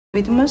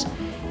σπίτι μας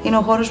είναι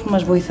ο χώρος που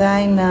μας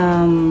βοηθάει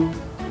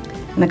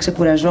να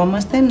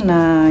ξεκουραζόμαστε,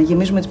 να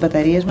γεμίζουμε τις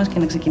μπαταρίες μας και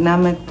να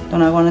ξεκινάμε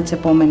τον αγώνα της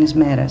επόμενης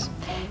μέρας.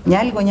 Μια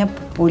άλλη γωνιά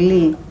που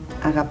πολύ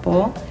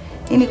αγαπώ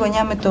είναι η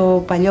γωνιά με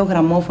το παλιό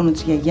γραμμόφωνο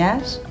της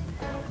γιαγιάς,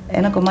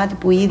 ένα κομμάτι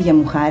που η ίδια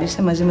μου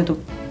χάρισε μαζί με το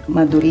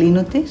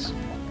μαντολίνο της,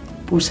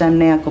 που σαν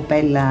νέα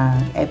κοπέλα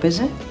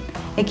έπαιζε.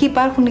 Εκεί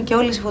υπάρχουν και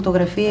όλες οι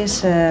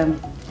φωτογραφίες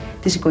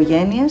της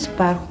οικογένειας,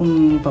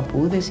 υπάρχουν οι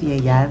παππούδες, οι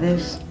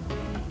γιαγιάδες,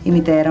 η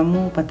μητέρα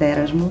μου, ο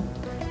πατέρας μου.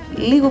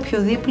 Λίγο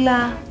πιο δίπλα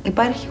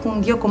υπάρχουν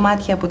δύο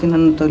κομμάτια από την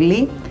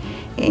Ανατολή.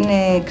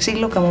 Είναι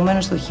ξύλο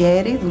καμωμένο στο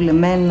χέρι,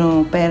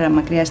 δουλεμένο πέρα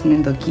μακριά στην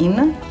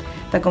Ινδοκίνα.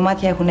 Τα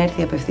κομμάτια έχουν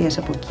έρθει απευθείας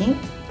από εκεί.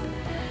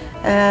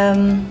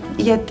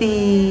 Γιατί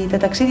τα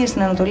ταξίδια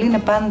στην Ανατολή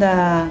είναι πάντα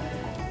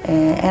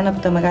ένα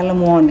από τα μεγάλα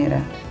μου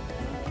όνειρα.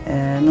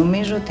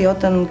 Νομίζω ότι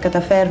όταν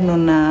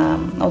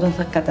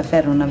θα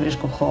καταφέρνω να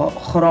βρίσκω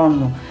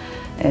χρόνο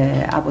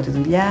από τη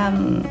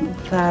δουλειά,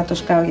 θα το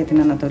σκάω για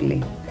την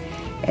Ανατολή.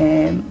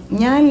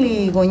 Μια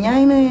άλλη γωνιά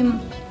είναι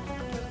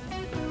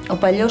ο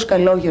παλιός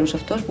καλόγερος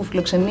αυτός που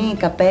φιλοξενεί η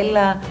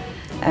καπέλα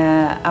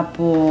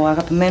από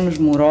αγαπημένους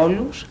μου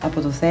ρόλους,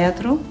 από το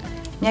θέατρο,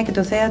 μια και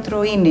το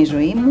θέατρο είναι η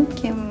ζωή μου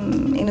και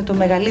είναι το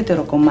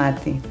μεγαλύτερο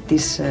κομμάτι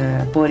της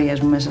πορείας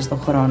μου μέσα στον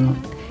χρόνο.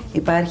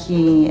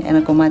 Υπάρχει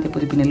ένα κομμάτι από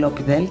την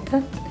Πινελόπη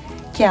Δέλτα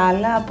και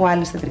άλλα από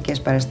άλλες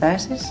θεατρικές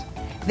παραστάσεις,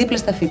 δίπλα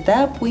στα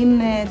φυτά που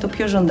είναι το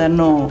πιο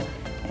ζωντανό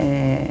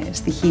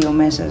στοιχείο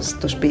μέσα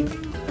στο σπίτι.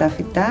 Τα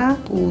φυτά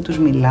που τους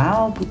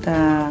μιλάω, που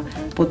τα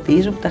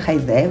ποτίζω, που τα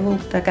χαϊδεύω,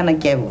 που τα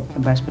κανακεύω,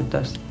 εν πάση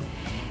περιπτώσει.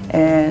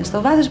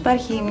 Στο βάθος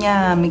υπάρχει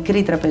μια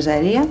μικρή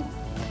τραπεζαρία.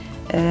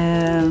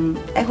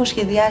 Έχω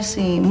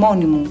σχεδιάσει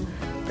μόνη μου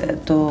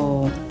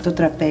το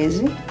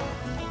τραπέζι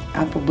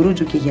από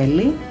μπρούτζο και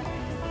γυαλί,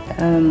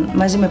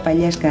 μαζί με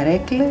παλιές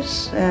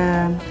καρέκλες,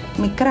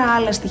 μικρά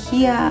άλλα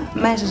στοιχεία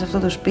μέσα σε αυτό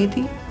το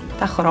σπίτι,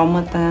 τα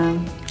χρώματα,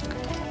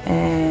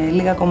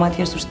 λίγα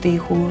κομμάτια στους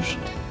τοίχους.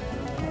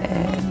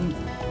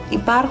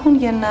 Υπάρχουν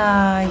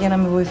για να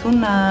με βοηθούν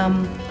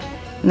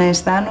να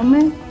αισθάνομαι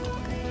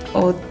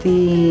ότι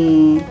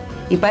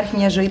υπάρχει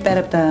μια ζωή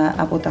πέρα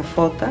από τα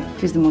φώτα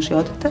της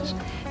δημοσιότητας,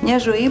 μια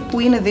ζωή που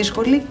είναι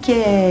δύσκολη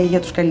και για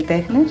τους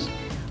καλλιτέχνες,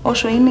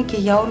 όσο είναι και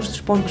για όλους τους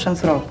υπόλοιπους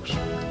ανθρώπους.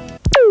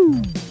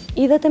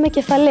 Είδατε με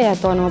κεφαλαία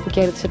το όνομα που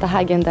κέρδισε τα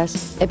Häagen-Dazs.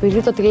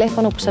 Επειδή το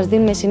τηλέφωνο που σας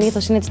δίνουμε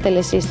συνήθως είναι της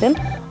Telesystem,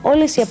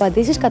 όλες οι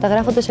απαντήσεις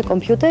καταγράφονται σε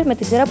κομπιούτερ με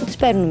τη σειρά που τις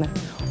παίρνουμε.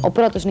 Ο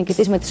πρώτος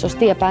νικητής με τη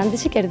σωστή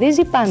απάντηση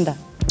κερδίζει πάντα.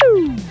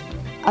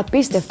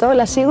 Απίστευτο,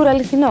 αλλά σίγουρα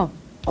αληθινό.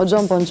 Ο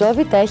Τζον Μπον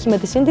Τζόβι τα έχει με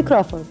τη Σίντι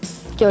Κρόφορντ.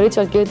 Και ο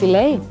Ρίτσαρντ Γκίρ τι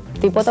λέει?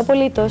 Τίποτα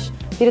απολύτως.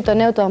 Πήρε το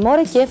νέο του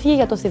αμόρε και έφυγε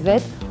για το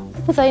Θιβέτ,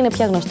 όπου θα είναι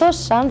πια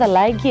γνωστός σαν The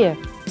Light Gear.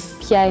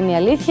 Ποια είναι η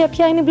αλήθεια,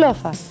 ποια είναι η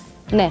μπλόφα?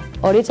 Ναι,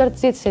 ο Ρίτσαρντ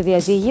ζήτησε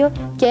διαζύγιο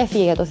και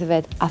έφυγε για το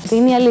Θιβέτ. Αυτή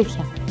είναι η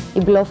αλήθεια.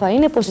 Η μπλόφα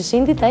είναι πως η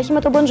Σίντι τα έχει με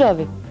τον Μπον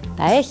Τζόβι.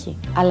 Τα έχει,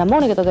 αλλά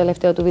μόνο για το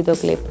τελευταίο του βίντεο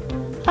κλιπ.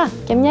 Α,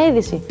 και μια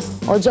είδηση.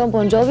 Ο Τζον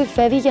Μπον Τζόβι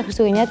φεύγει για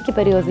χριστουγεννιάτικη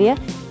περιοδεία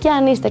και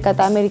αν είστε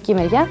κατά αμερική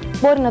μεριά,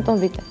 μπορεί να τον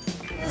δείτε.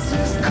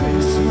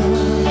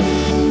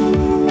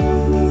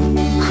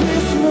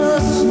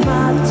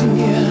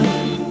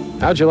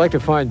 How'd you like to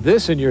find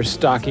this in your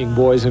stocking,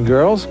 boys and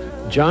girls?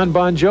 John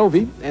Bon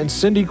Jovi and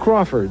Cindy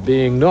Crawford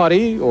being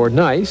naughty or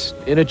nice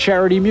in a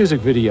charity music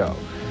video.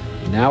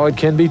 Now it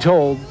can be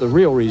told the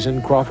real reason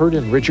Crawford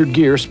and Richard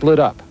Gere split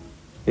up.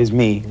 Is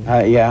me.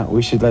 Yeah,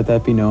 we should let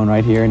that be known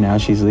right here. Now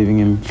she's leaving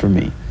him for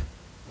me.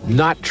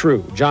 Not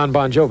true. John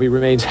Bon Jovi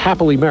remains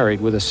happily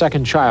married with a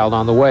second child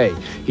on the way.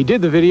 He did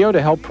the video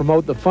to help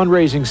promote the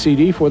fundraising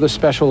CD for the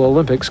Special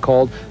Olympics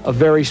called A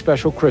Very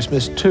Special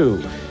Christmas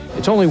 2.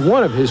 It's only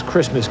one of his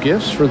Christmas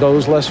gifts for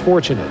those less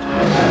fortunate.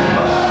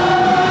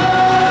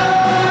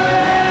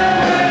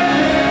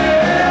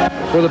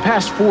 For the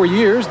past 4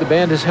 years, the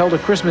band has held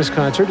a Christmas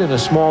concert in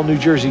a small New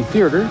Jersey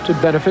theater to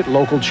benefit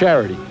local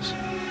charities.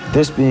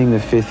 This being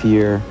the 5th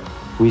year,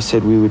 we said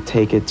we would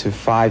take it to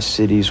 5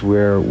 cities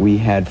where we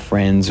had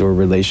friends or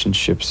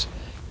relationships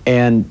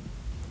and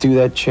do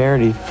that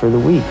charity for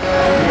the week.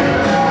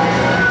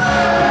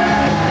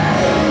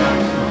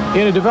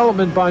 In a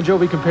development Bon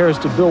Jovi compares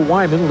to Bill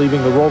Wyman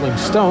leaving the Rolling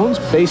Stones,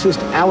 bassist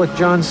Alec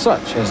John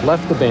Such has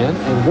left the band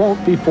and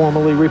won't be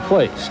formally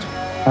replaced.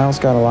 Al's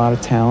got a lot of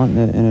talent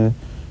and a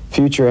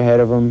future ahead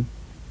of him,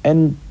 and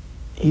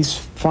he's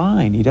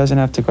fine. He doesn't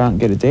have to go out and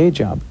get a day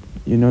job.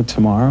 You know,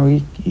 tomorrow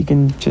he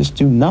can just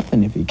do nothing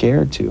if he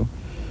cared to.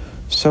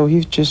 So he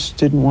just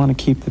didn't want to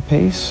keep the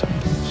pace.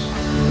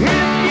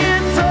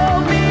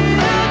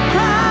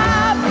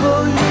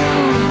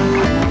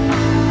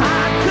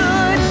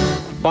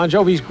 Bon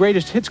Jovi's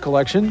greatest hits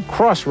collection,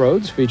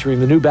 Crossroads, featuring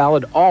the new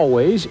ballad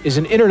Always, is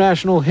an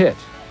international hit.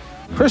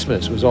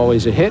 Christmas was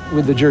always a hit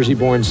with the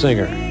Jersey-born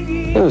singer.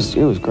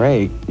 It was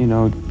great, you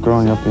know,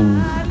 growing up in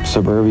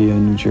suburbia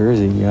in New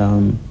Jersey.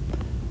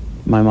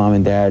 My mom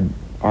and dad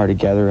are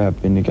together, have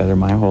been together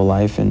my whole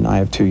life, and I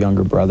have 2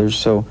 younger brothers,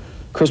 so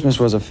Christmas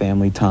was a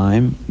family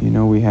time. You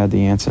know, we had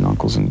the aunts and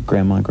uncles and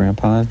grandma and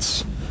grandpa.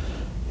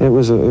 It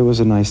was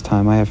a nice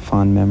time. I have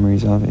fond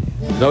memories of it.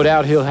 No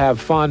doubt he'll have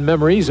fond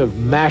memories of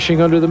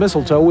mashing under the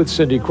mistletoe with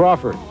Cindy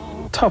Crawford.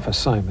 Tough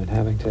assignment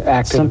having to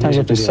act in a Sometimes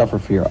you music have to video. suffer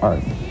for your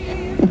art.